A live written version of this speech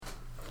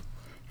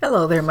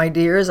Hello there, my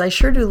dears. I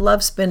sure do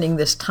love spending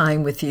this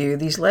time with you.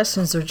 These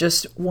lessons are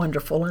just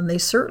wonderful, and they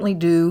certainly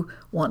do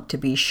want to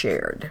be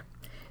shared.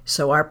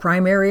 So our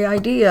primary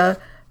idea,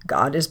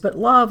 God is but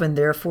love, and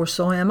therefore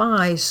so am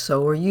I,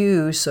 so are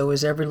you, so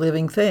is every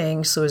living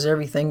thing, so is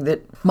everything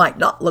that might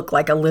not look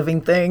like a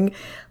living thing,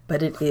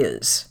 but it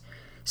is.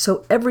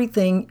 So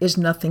everything is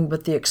nothing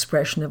but the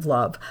expression of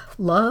love.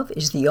 Love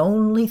is the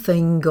only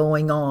thing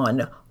going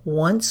on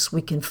once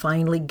we can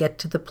finally get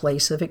to the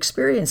place of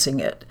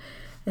experiencing it.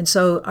 And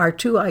so our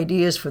two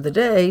ideas for the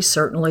day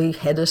certainly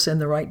head us in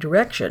the right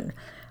direction.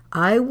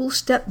 I will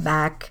step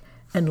back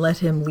and let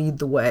him lead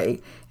the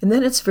way. And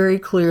then it's very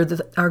clear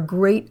that our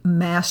great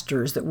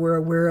masters that we're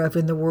aware of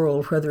in the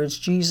world, whether it's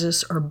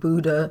Jesus or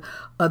Buddha,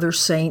 other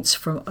saints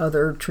from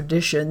other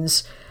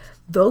traditions,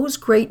 those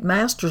great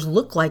masters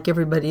look like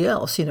everybody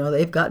else. You know,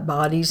 they've got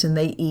bodies and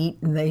they eat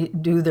and they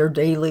do their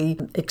daily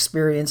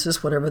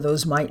experiences, whatever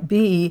those might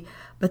be,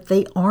 but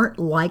they aren't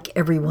like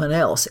everyone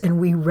else. And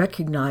we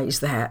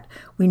recognize that.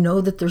 We know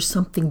that there's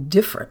something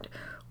different.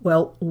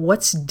 Well,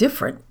 what's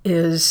different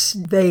is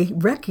they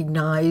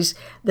recognize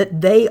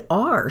that they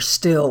are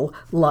still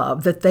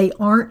love, that they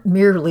aren't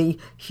merely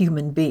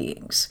human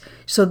beings.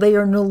 So they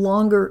are no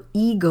longer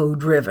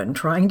ego-driven,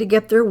 trying to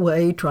get their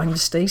way, trying to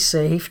stay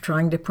safe,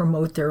 trying to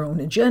promote their own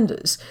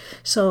agendas.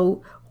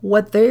 So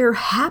what they're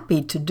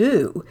happy to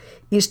do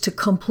is to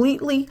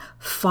completely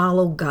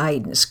follow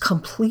guidance,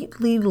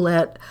 completely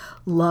let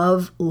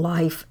love,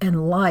 life,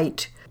 and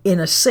light, in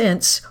a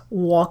sense,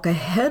 walk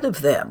ahead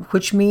of them,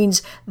 which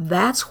means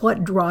that's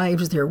what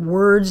drives their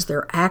words,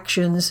 their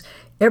actions.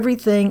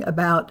 Everything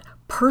about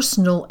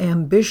personal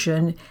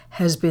ambition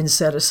has been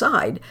set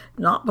aside,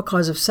 not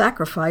because of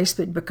sacrifice,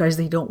 but because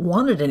they don't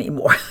want it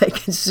anymore. They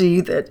can see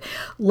that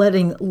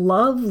letting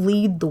love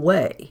lead the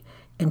way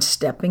and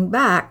stepping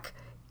back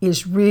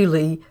is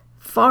really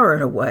far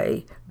and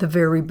away the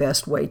very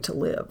best way to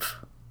live.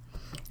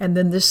 And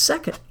then the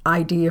second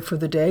idea for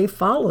the day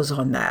follows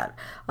on that.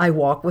 I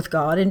walk with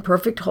God in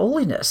perfect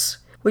holiness,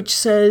 which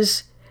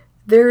says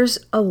there's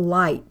a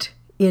light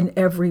in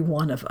every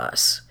one of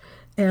us.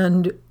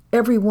 And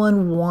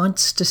everyone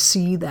wants to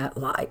see that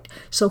light.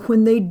 So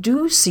when they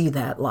do see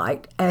that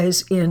light,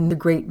 as in the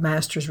great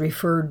masters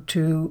referred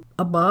to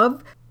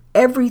above,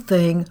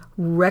 everything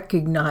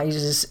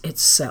recognizes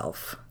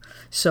itself.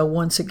 So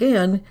once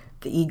again,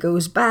 the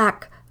ego's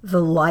back.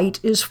 The light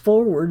is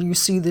forward. You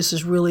see, this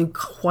is really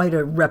quite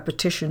a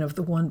repetition of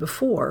the one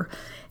before.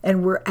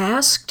 And we're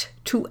asked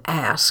to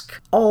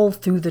ask all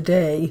through the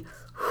day,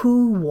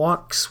 who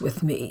walks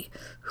with me?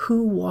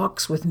 Who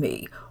walks with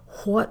me?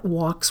 What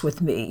walks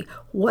with me?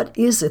 What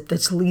is it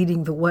that's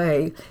leading the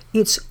way?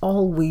 It's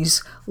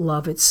always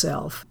love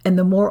itself. And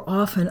the more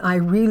often I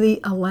really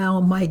allow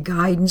my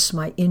guidance,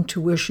 my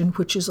intuition,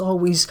 which is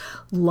always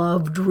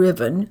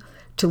love-driven,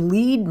 to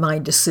lead my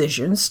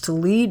decisions, to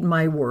lead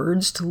my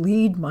words, to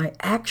lead my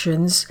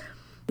actions,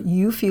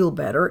 you feel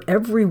better,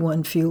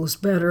 everyone feels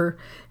better,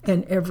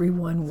 and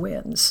everyone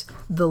wins.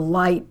 The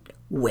light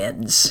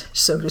wins,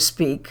 so to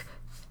speak,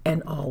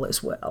 and all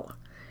is well.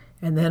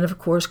 And then, of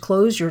course,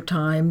 close your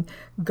time.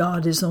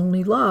 God is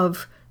only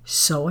love,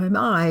 so am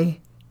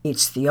I.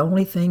 It's the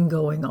only thing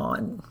going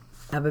on.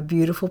 Have a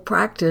beautiful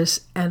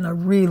practice and a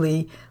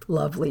really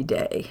lovely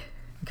day.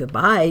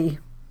 Goodbye.